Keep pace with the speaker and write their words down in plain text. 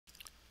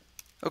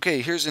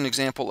Okay, here's an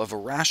example of a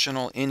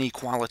rational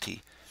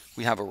inequality.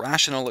 We have a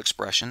rational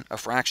expression, a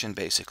fraction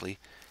basically,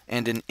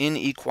 and an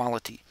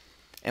inequality.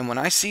 And when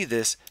I see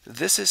this,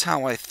 this is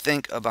how I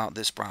think about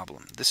this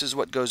problem. This is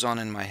what goes on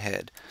in my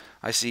head.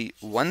 I see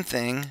one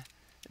thing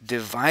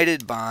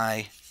divided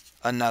by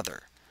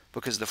another,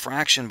 because the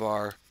fraction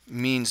bar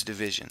means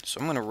division.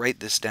 So I'm going to write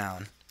this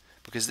down,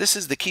 because this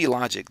is the key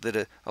logic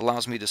that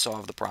allows me to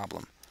solve the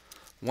problem.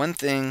 One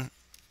thing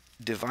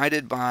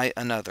divided by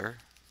another.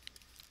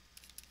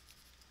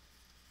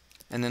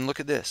 And then look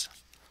at this.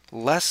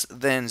 Less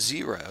than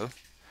 0,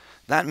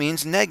 that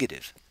means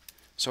negative.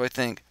 So I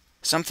think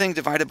something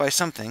divided by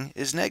something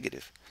is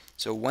negative.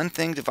 So one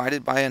thing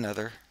divided by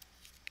another,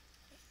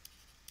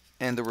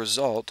 and the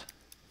result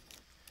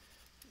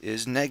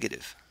is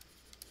negative.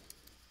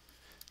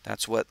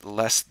 That's what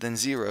less than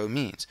 0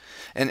 means.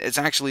 And it's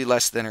actually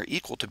less than or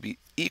equal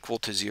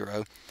to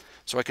 0.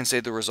 So I can say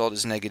the result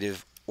is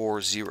negative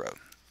or 0.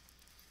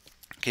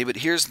 Okay, but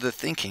here's the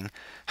thinking.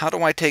 How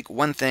do I take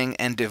one thing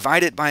and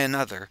divide it by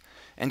another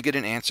and get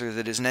an answer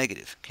that is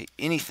negative? Okay,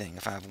 anything.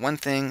 If I have one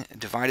thing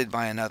divided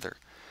by another,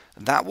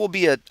 that will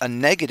be a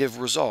negative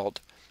result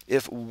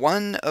if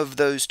one of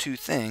those two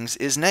things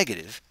is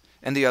negative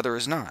and the other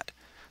is not.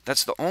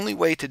 That's the only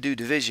way to do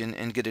division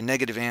and get a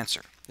negative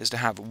answer, is to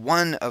have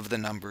one of the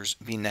numbers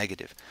be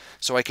negative.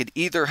 So I could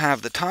either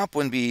have the top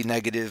one be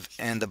negative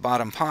and the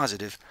bottom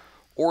positive,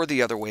 or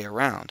the other way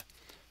around.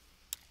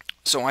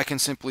 So I can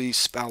simply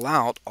spell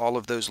out all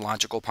of those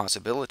logical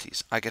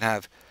possibilities. I could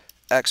have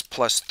x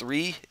plus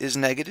 3 is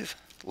negative,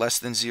 less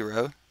than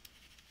 0.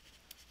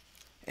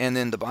 And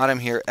then the bottom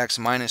here, x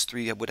minus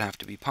 3 would have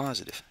to be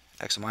positive.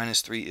 X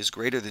minus 3 is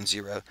greater than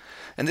 0.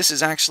 And this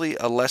is actually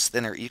a less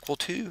than or equal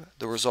to.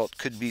 The result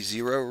could be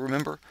 0,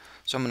 remember?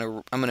 So I'm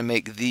going to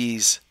make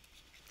these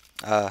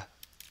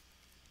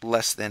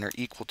less than or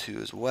equal to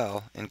as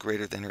well, and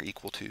greater than or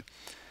equal to.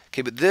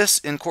 Okay, but this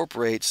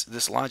incorporates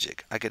this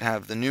logic. I could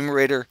have the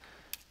numerator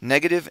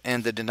negative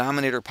and the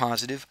denominator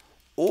positive,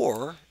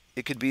 or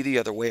it could be the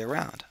other way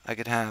around. I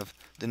could have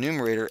the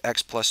numerator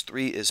x plus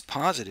 3 is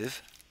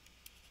positive,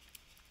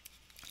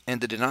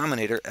 and the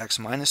denominator x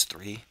minus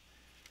 3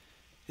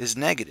 is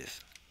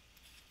negative.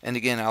 And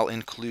again, I'll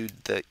include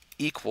the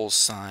equals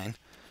sign,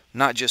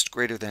 not just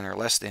greater than or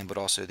less than, but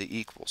also the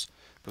equals,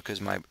 because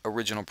my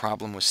original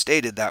problem was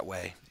stated that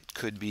way. It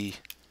could be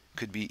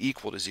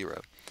equal to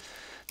 0.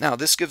 Now,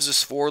 this gives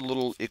us 4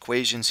 little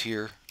equations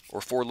here,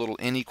 or 4 little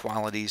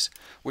inequalities,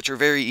 which are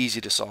very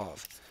easy to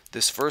solve.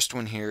 This first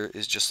one here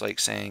is just like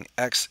saying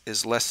x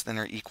is less than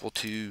or equal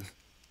to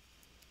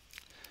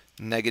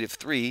negative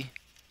 3,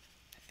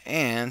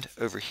 and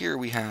over here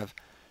we have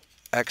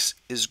x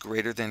is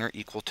greater than or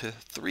equal to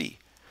 3.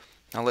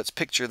 Now let's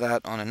picture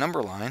that on a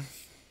number line.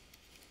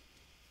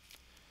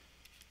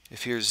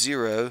 If here's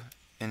 0,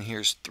 and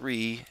here's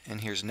 3,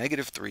 and here's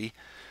negative 3,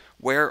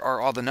 where are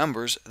all the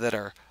numbers that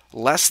are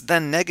less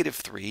than negative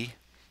 3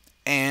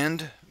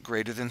 and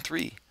greater than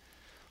 3?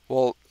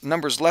 Well,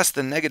 numbers less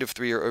than negative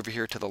 3 are over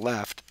here to the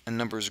left, and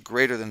numbers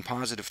greater than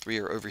positive 3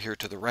 are over here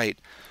to the right.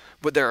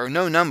 But there are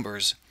no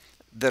numbers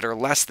that are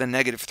less than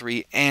negative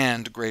 3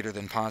 and greater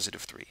than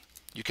positive 3.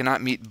 You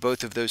cannot meet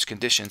both of those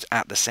conditions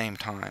at the same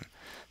time.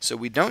 So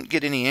we don't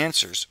get any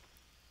answers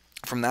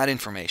from that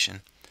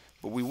information,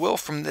 but we will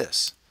from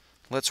this.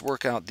 Let's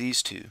work out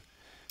these two.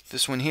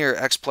 This one here,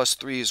 x plus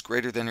 3 is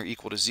greater than or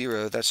equal to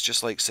 0. That's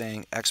just like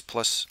saying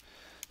x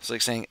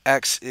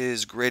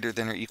is greater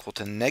than or equal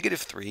to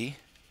negative 3.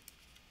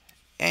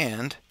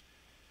 And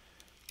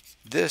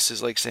this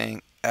is like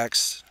saying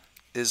x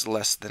is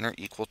less than or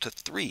equal to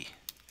 3.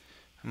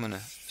 I'm going to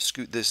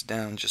scoot this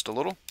down just a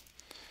little.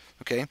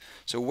 Okay,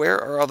 so where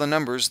are all the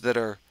numbers that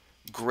are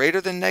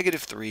greater than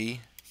negative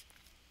 3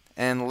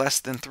 and less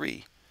than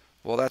 3?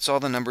 Well, that's all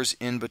the numbers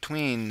in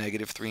between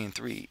negative 3 and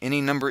 3.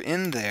 Any number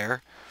in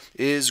there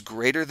is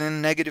greater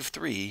than negative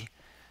 3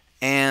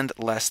 and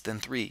less than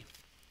 3.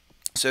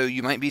 So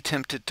you might be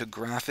tempted to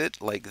graph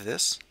it like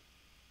this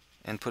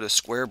and put a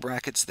square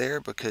brackets there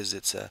because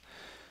it's a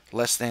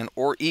less than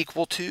or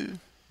equal to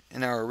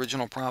in our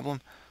original problem.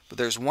 But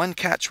there's one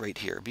catch right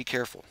here. Be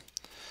careful.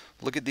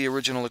 Look at the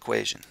original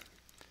equation.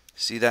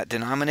 See that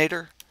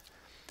denominator?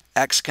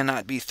 X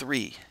cannot be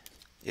 3.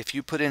 If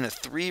you put in a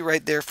 3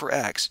 right there for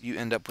x, you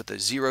end up with a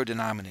 0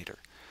 denominator.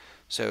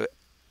 So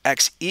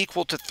x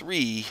equal to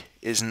 3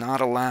 is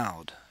not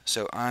allowed.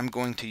 So I'm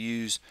going to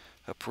use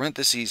a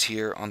parentheses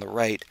here on the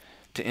right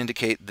to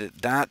indicate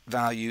that that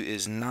value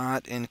is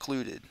not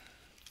included.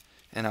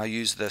 And I'll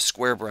use the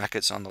square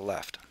brackets on the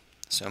left.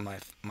 So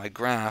my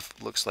graph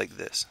looks like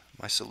this,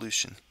 my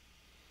solution.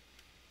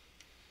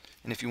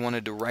 And if you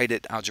wanted to write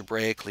it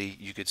algebraically,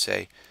 you could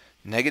say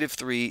negative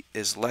 3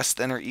 is less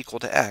than or equal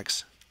to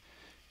x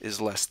is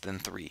less than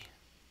 3.